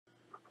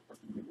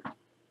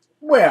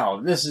Well,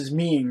 this is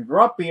me and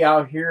Grumpy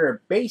out here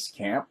at base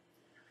camp.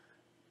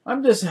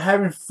 I'm just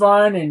having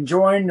fun,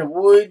 enjoying the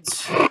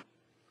woods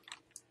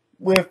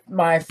with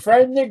my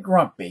friend the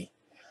Grumpy.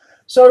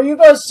 So you're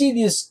going to see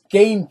this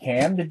game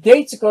cam. The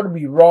dates are going to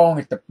be wrong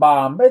at the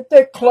bottom, but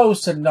they're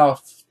close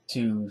enough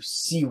to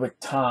see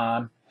what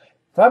time.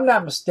 If I'm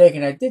not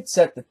mistaken, I did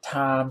set the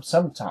time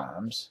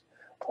sometimes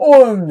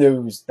on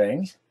those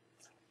things.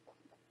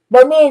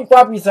 But me and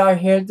Grumpy's out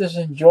here just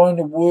enjoying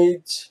the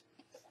woods.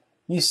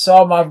 You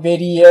saw my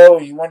video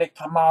and you want to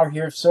come out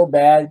here so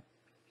bad.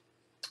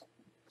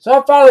 So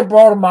I finally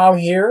brought him out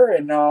here,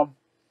 and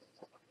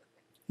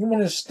he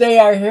wanted to stay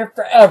out here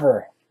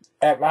forever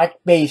at my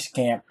base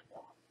camp.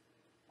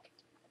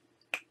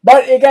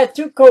 But it got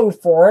too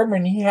cold for him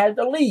and he had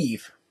to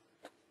leave.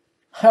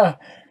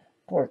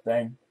 Poor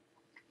thing.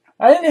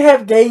 I didn't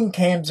have game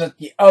cams at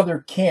the other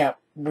camp,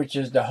 which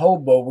is the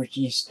hobo, which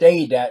he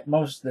stayed at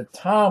most of the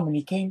time when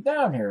he came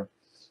down here.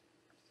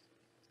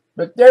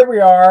 But there we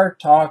are,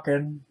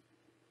 talking,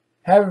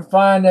 having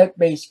fun at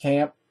base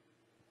camp.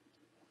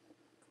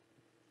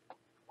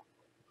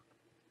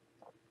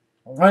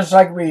 Much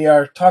like we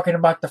are talking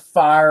about the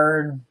fire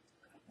and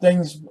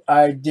things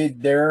I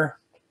did there,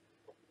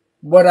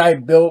 what I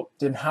built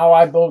and how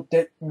I built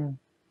it, and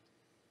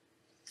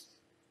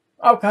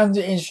all kinds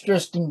of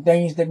interesting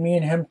things that me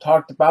and him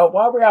talked about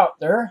while we're out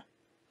there.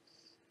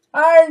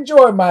 I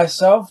enjoy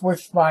myself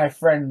with my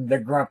friend the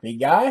Grumpy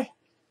guy.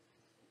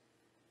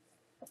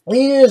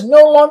 He is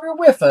no longer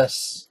with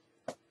us,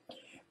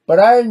 but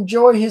I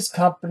enjoy his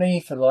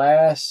company for the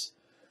last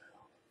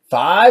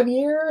 5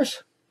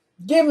 years,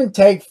 give and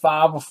take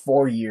 5 or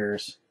 4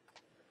 years.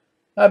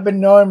 I've been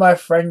knowing my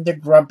friend the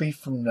Grumpy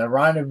from the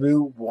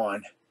Rendezvous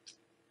 1.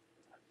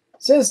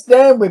 Since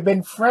then, we've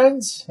been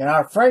friends, and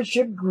our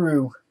friendship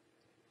grew.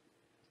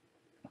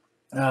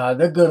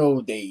 The good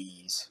old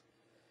days.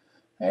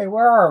 Hey,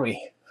 where are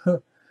we?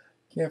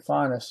 Can't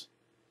find us.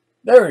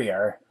 There we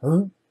are.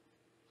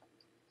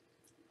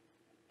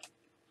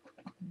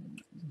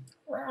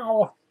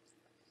 Wow.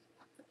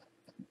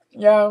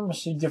 Yeah, I'm gonna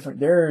see different.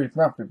 There's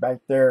Grumpy back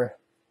there.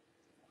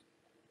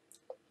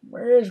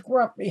 Where's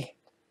Grumpy?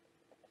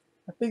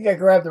 I think I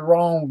grabbed the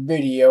wrong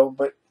video,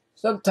 but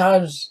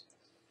sometimes,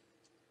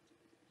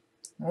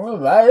 well,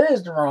 that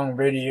is the wrong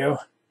video.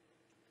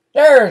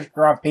 There's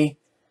Grumpy.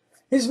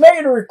 He's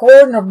making a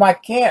recording of my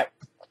camp,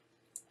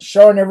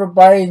 showing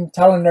everybody and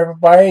telling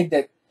everybody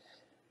that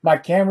my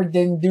camera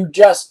didn't do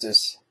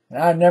justice.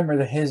 And I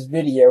remember his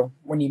video,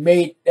 when he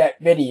made that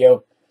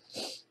video.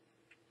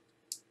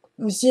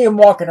 You see him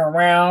walking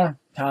around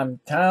time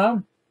to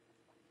time.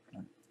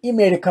 He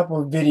made a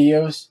couple of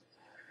videos.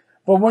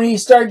 But when he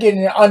started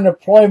getting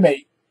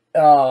unemployment,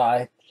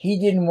 he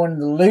didn't want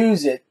to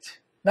lose it.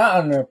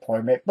 Not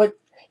unemployment, but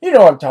you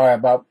know what I'm talking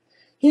about.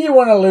 He didn't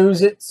want to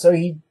lose it, so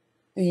he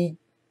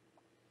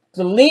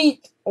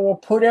delete or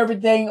put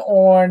everything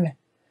on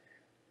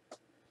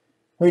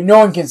where no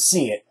one can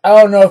see it. I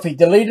don't know if he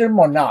deleted them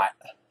or not.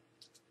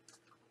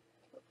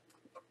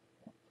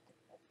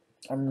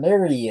 And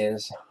there he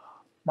is.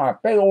 My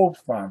big old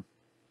friend.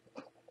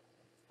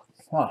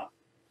 Huh.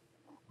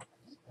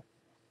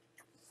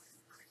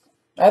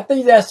 I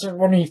think that's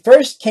when he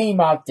first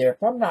came out there,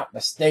 if I'm not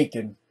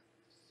mistaken.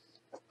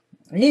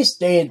 He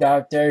stayed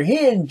out there.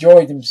 He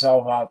enjoyed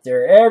himself out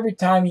there every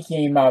time he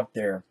came out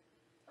there.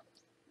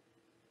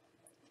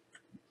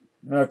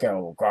 Look at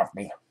old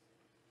Grumpy.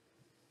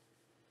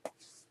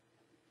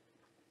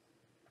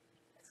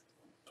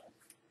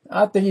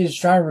 I think he's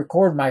trying to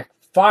record my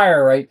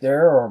fire right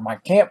there, or my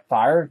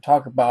campfire,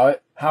 talk about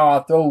it, how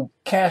I throw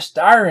cast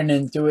iron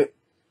into it,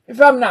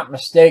 if I'm not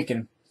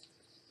mistaken.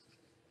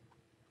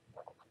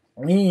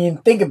 I didn't even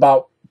think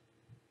about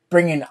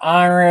bringing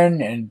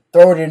iron and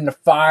throw it in the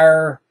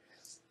fire,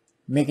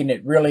 making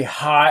it really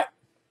hot.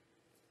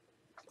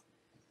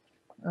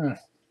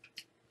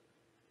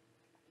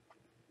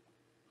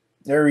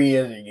 There he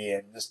is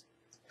again. Just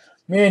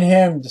me and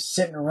him just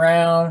sitting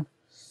around.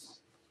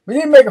 We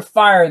didn't make a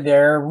fire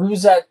there. We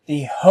was at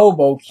the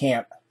hobo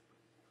camp.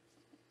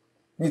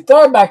 We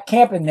thought about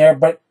camping there,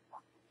 but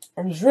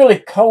it was really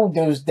cold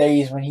those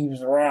days when he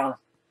was around.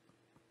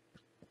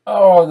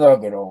 Oh, the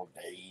good old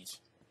days.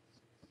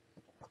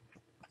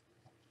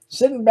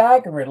 Sitting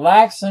back and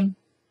relaxing,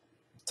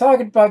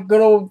 talking about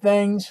good old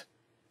things.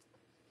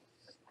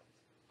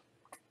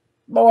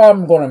 Boy,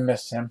 I'm going to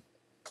miss him.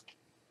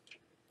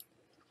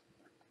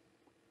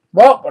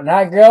 Well, when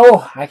I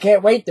go, I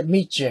can't wait to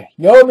meet you.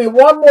 You owe me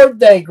one more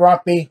day,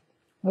 Grumpy.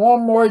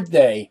 One more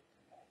day.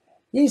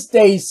 He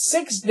stays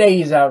 6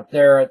 days out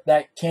there at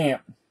that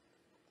camp.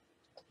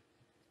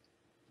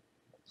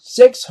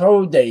 6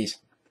 whole days.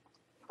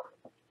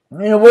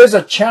 And it was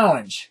a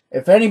challenge.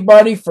 If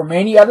anybody from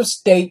any other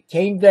state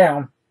came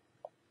down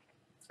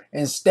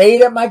and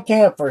stayed at my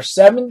camp for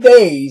 7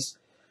 days,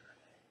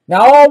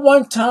 now all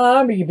one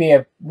time, it could be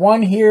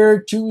 1 here,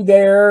 2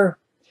 there,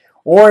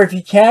 or if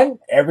you can,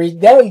 every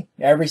day,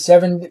 every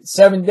seven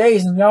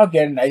days, and y'all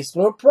get a nice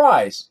little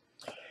prize.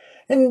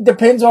 And it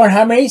depends on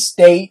how many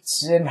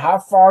states and how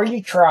far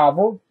you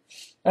traveled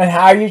and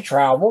how you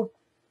traveled.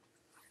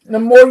 The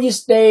more you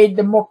stayed,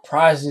 the more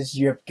prizes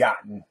you have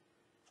gotten.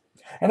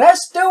 And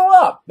that's still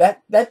up.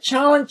 That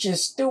challenge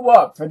is still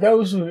up for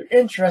those who are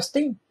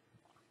interested.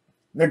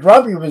 The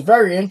Grumpy was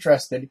very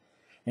interested,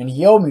 and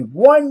he owed me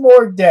one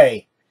more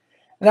day.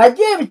 And I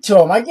gave it to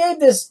him. I gave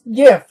this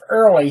gift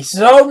early. He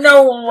said, "Oh,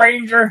 no,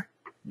 Ranger.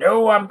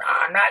 No, I'm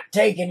not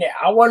taking it.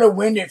 I want to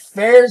win it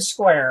fair and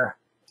square."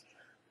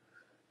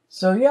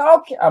 So, yeah,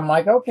 okay. I'm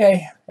like,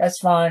 okay, that's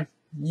fine.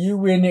 You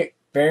win it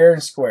fair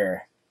and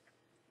square.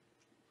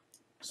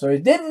 So he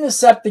didn't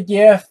accept the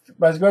gift,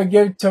 but I was going to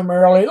give it to him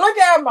early. Look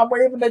at him. I'm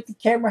waving at the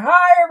camera.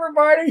 Hi,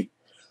 everybody.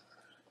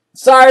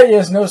 Sorry,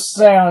 there's no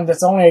sound.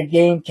 It's only a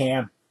game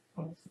cam.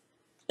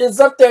 It's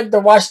up there to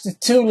watch the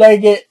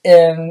two-legged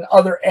and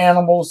other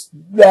animals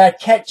that I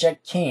catch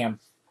at camp.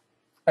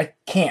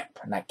 At camp,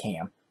 not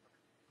cam.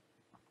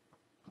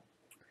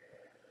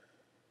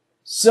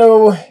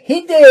 So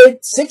he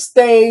did 6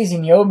 days,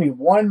 and he owed me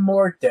one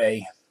more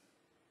day.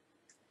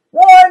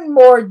 One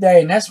more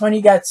day, and that's when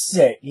he got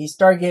sick. He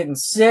started getting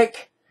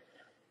sick.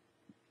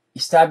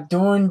 He stopped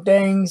doing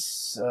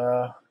things.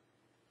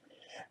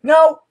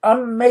 No,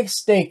 I'm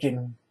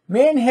mistaken.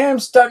 Me and him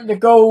started to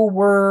go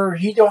where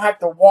he don't have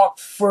to walk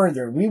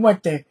further. We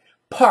went to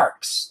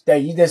parks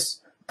that you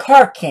just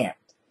car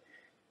camped.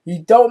 He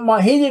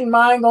didn't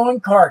mind going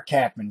car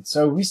camping,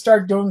 so we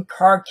started doing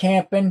car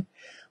camping.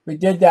 We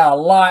did that a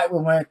lot.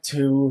 We went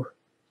to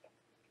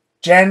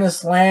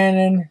Janice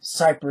Landing,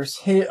 Cypress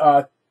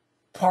Hill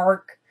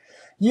Park,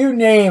 you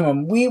name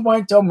them. We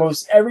went to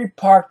almost every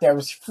park that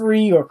was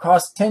free or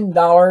cost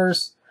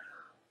 $10.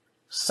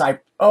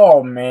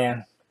 Oh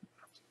man,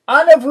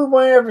 I don't know if we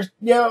went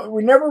ever.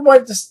 We never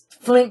went to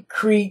Flint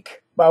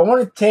Creek, but I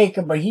wanted to take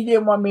him, but he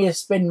didn't want me to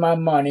spend my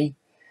money.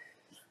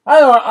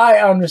 I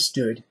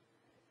understood.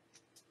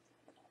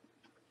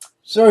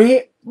 So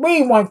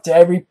we went to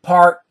every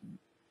park.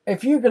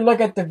 If you could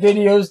look at the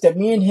videos that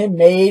me and him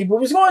made, we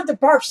was going to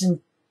parks and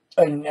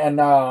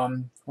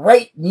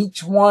rate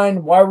each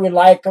one, why we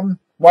like them,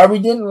 why we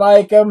didn't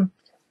like them.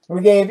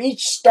 We gave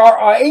each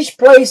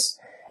place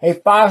a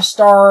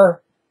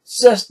 5-star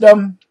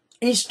system.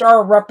 Each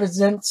star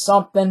represents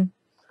something.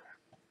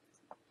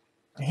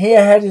 He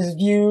had his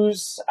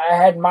views. I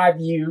had my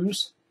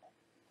views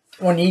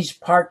on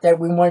each park that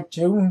we went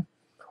to.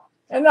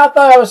 And I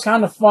thought it was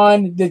kind of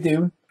fun to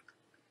do.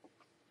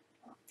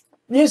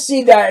 You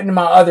see that in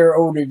my other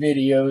older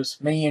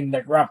videos, me and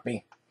the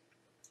Grumpy.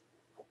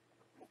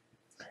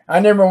 I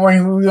remember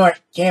when we went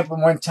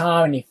camping one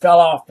time and he fell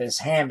off his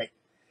hammock.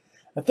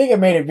 I think I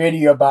made a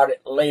video about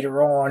it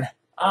later on.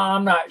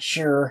 I'm not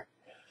sure.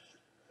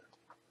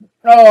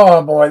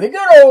 Oh boy, the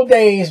good old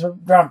days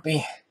with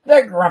Grumpy.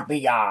 The Grumpy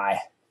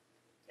guy.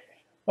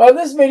 Well,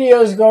 this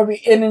video is going to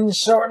be ending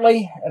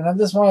shortly. And I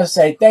just want to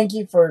say thank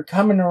you for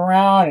coming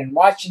around and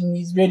watching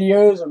these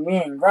videos of me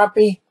and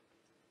Grumpy.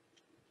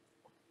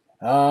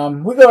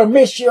 We're going to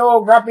miss you,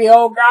 old Grumpy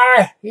old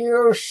guy.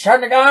 You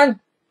son of a gun.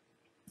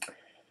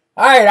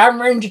 Alright,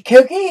 I'm Ranger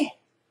Kooky.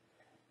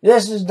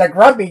 This is the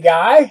Grumpy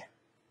guy.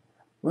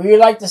 We'd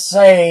like to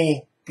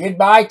say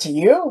goodbye to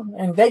you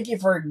and thank you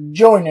for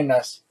joining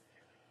us.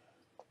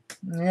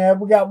 Yeah,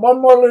 we got one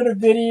more little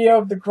video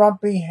of the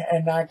Grumpy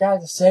and I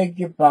got to say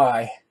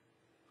goodbye.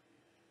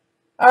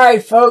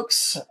 Alright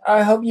folks,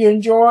 I hope you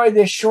enjoy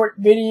this short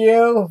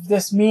video of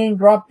this me and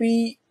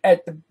Grumpy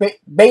at the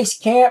base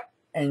camp.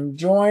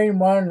 Enjoying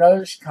one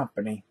another's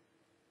company.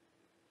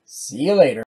 See you later.